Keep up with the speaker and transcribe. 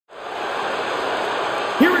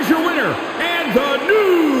here's your winner and the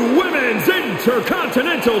new Women's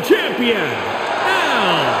Intercontinental Champion,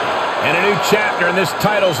 F.A.B.U.L.U.S. And a new chapter in this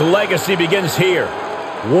title's legacy begins here.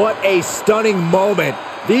 What a stunning moment.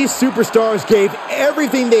 These superstars gave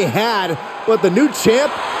everything they had, but the new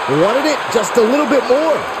champ wanted it just a little bit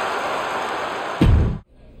more.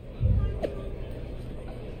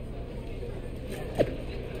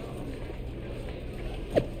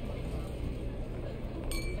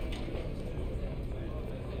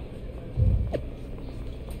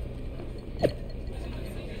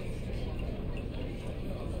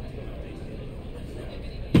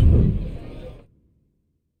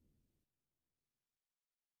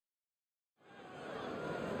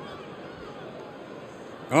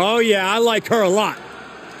 Oh, yeah, I like her a lot.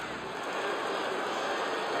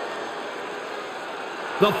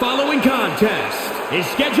 The following contest is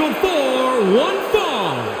scheduled for one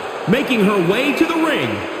fall. Making her way to the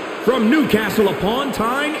ring from Newcastle upon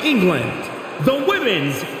Tyne, England, the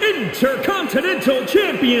Women's Intercontinental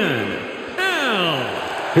Champion,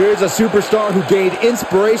 F.A.B.U.L.U.S. Here's a superstar who gained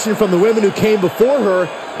inspiration from the women who came before her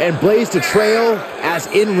and blazed a trail as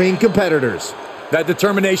in-ring competitors. That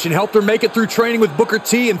determination helped her make it through training with Booker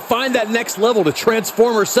T and find that next level to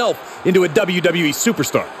transform herself into a WWE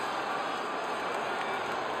superstar.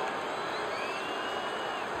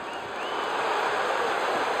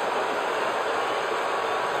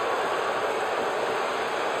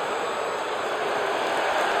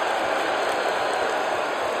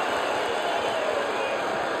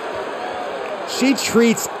 She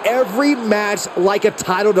treats every match like a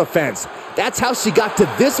title defense. That's how she got to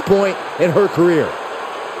this point in her career.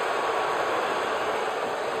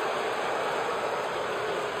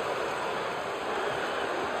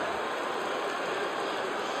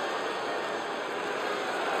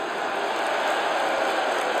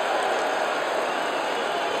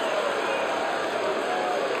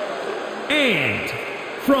 And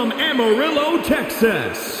from Amarillo,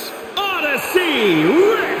 Texas, Odyssey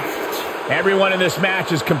Rift. Everyone in this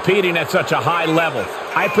match is competing at such a high level.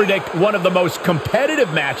 I predict one of the most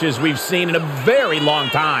competitive matches we've seen in a very long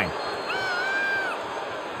time.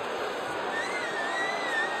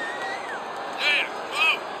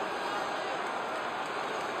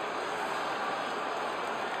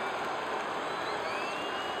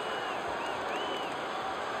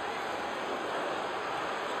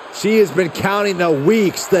 She has been counting the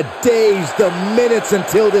weeks, the days, the minutes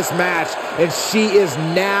until this match, and she is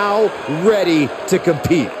now ready to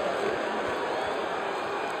compete.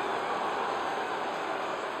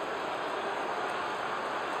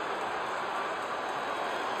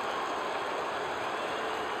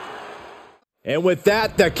 And with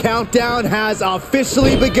that, the countdown has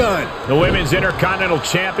officially begun. The Women's Intercontinental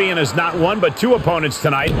Champion has not one but two opponents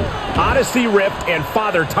tonight, Odyssey Rift and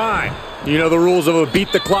Father Time. You know the rules of a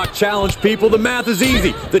beat-the-clock challenge, people. The math is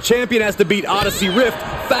easy. The champion has to beat Odyssey Rift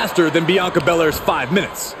faster than Bianca Belair's 5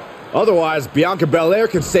 minutes. Otherwise, Bianca Belair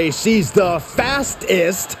can say she's the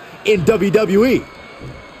fastest in WWE.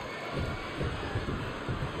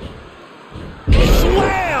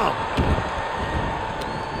 Slam!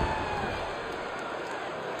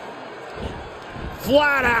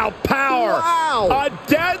 Flat-out power. Wow! A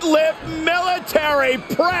deadlift military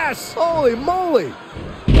press. Holy moly!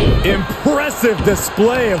 Impressive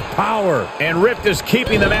display of power. And Rift is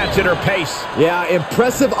keeping the match at her pace. Yeah,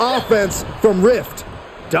 impressive offense from Rift.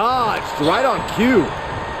 Dodged right on cue.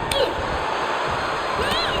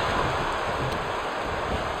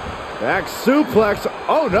 Back suplex.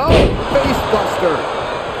 Oh no! Face buster.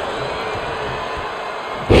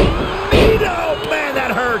 Oh man,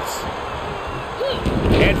 that hurts.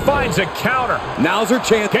 And finds a counter. Now's her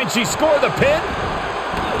chance. Can she score the pin?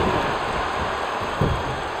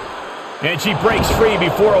 And she breaks free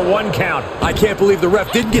before a 1 count. I can't believe the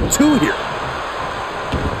ref didn't get 2 here.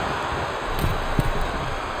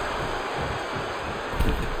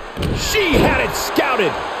 She had it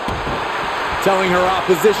scouted. Telling her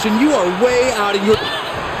opposition, you are way out of your...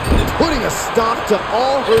 Putting a stop to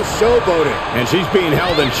all her showboating. And she's being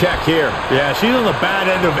held in check here. Yeah, she's on the bad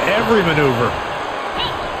end of every maneuver.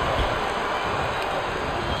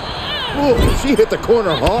 Ooh, she hit the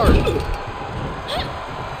corner hard.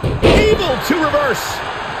 Able to reverse.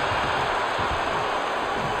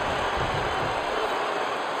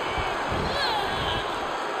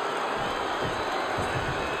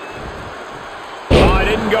 Oh, it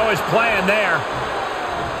didn't go as planned there.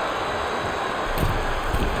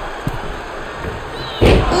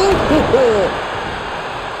 Ooh.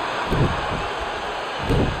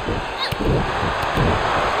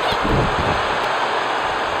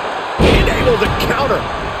 Able to counter.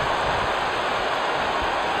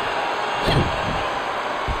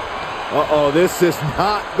 Uh-oh, this is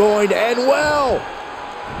not going to end well.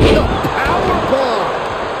 The powerbomb.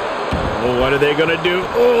 Oh, what are they going to do?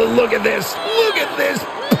 Oh, look at this. Look at this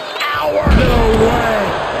power. No way.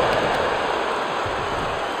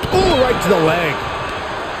 Oh, right to the leg.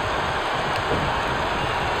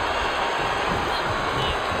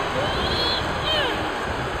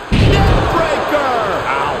 Neckbreaker.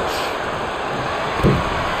 Ouch.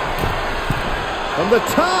 From the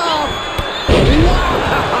top.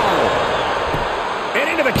 Wow. And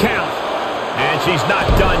into the count. And she's not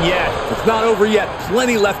done yet. It's not over yet.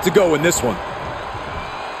 Plenty left to go in this one.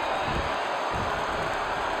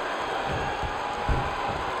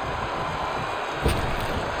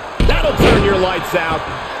 That'll turn your lights out.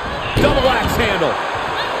 Double axe handle.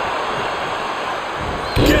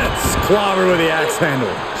 Gets clobbered with the axe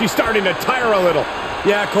handle. She's starting to tire a little.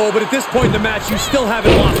 Yeah, Cole, but at this point in the match, you still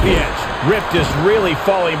haven't lost the edge. Rift is really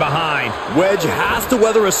falling behind. Wedge has to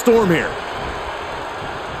weather a storm here.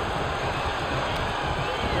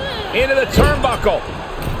 Into the turnbuckle.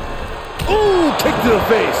 Ooh, kick to the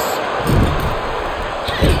face.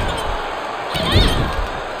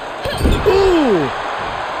 Ooh.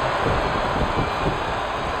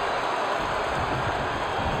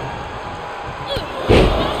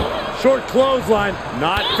 Short clothesline.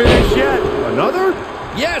 Not finished yet. Another?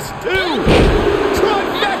 Yes, two.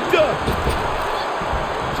 Trifecta.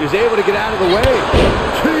 She's able to get out of the way.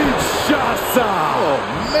 Kinshasa. Oh,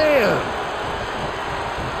 man.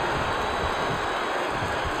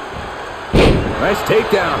 Nice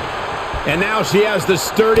takedown. And now she has the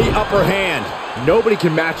sturdy upper hand. Nobody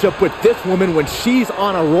can match up with this woman when she's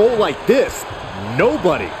on a roll like this.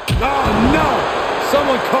 Nobody. Oh, no.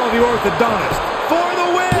 Someone call the orthodontist. For the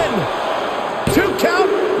win. 2 count.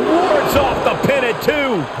 Wards off the pin at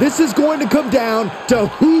 2. This is going to come down to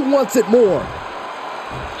who wants it more.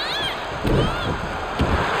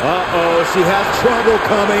 Uh-oh, she has trouble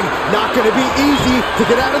coming. Not going to be easy to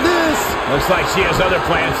get out of this. Looks like she has other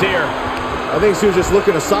plans here. I think she was just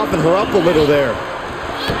looking to soften her up a little there.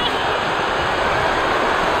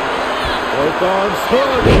 Both arms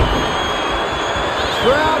hooked.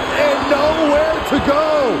 Trapped and nowhere to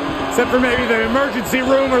go. Except for maybe the emergency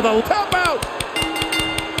room or the Tap out.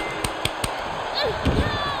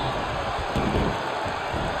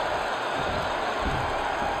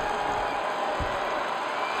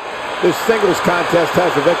 This singles contest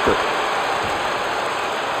has a victor.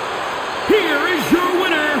 Here is your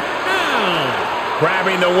winner, F.A.B.U.L.U.S.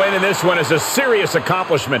 Grabbing the win in this one is a serious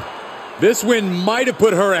accomplishment. This win might have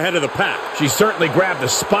put her ahead of the pack. She certainly grabbed the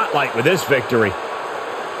spotlight with this victory.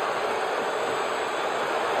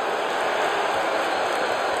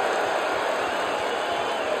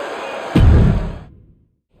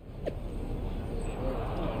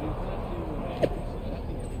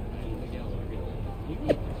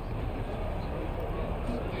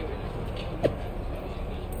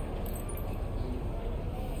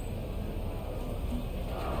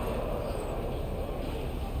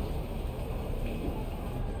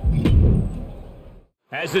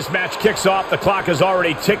 As this match kicks off, the clock is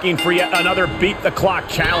already ticking for yet another Beat the Clock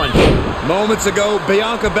challenge. Moments ago,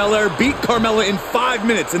 Bianca Belair beat Carmella in 5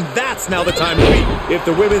 minutes, and that's now the time to beat. If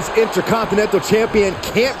the Women's Intercontinental Champion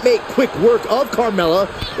can't make quick work of Carmella,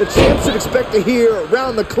 the champ should expect to hear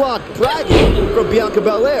around-the-clock bragging from Bianca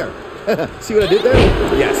Belair. See what I did there?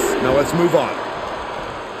 Yes, now let's move on.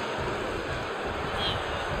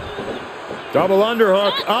 Double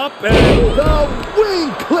underhook, up, and The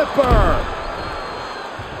wing clipper!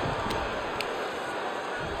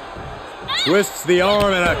 twists the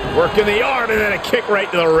arm and a Working the arm and then a kick right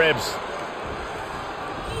to the ribs.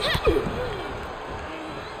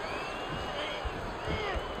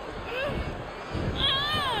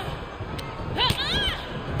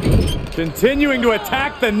 continuing to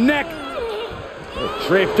attack the neck.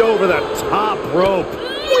 Draped over the top rope.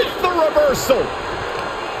 With the reversal.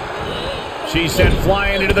 She's sent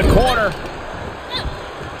flying into the corner.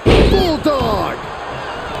 Bulldog!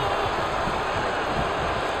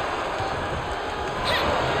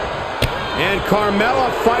 And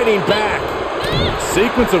Carmella fighting back.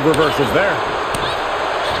 Sequence of reversals there.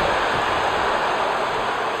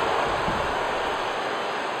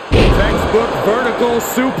 Textbook vertical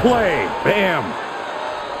suplex. Bam.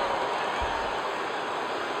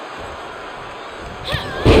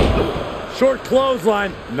 Short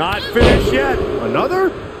clothesline. Not finished yet.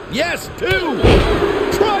 Another? Yes, 2.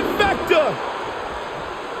 Trifecta.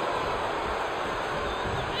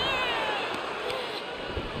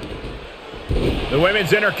 The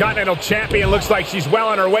Women's Intercontinental Champion looks like she's well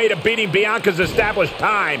on her way to beating Bianca's established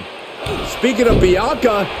time. Speaking of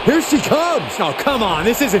Bianca, here she comes. Oh, come on.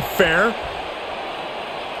 This isn't fair.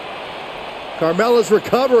 Carmella's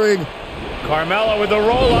recovering. Carmella with the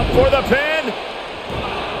roll-up for the pin.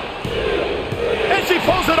 And she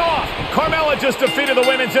pulls it off. Carmella just defeated the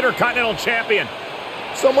Women's Intercontinental Champion.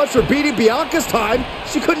 So much for beating Bianca's time.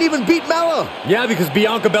 She couldn't even beat Mella. Yeah, because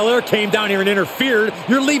Bianca Belair came down here and interfered.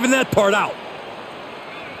 You're leaving that part out.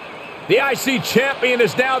 The IC Champion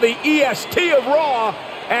is now the EST of Raw,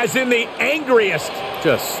 as in the angriest.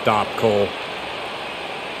 Just stop, Cole.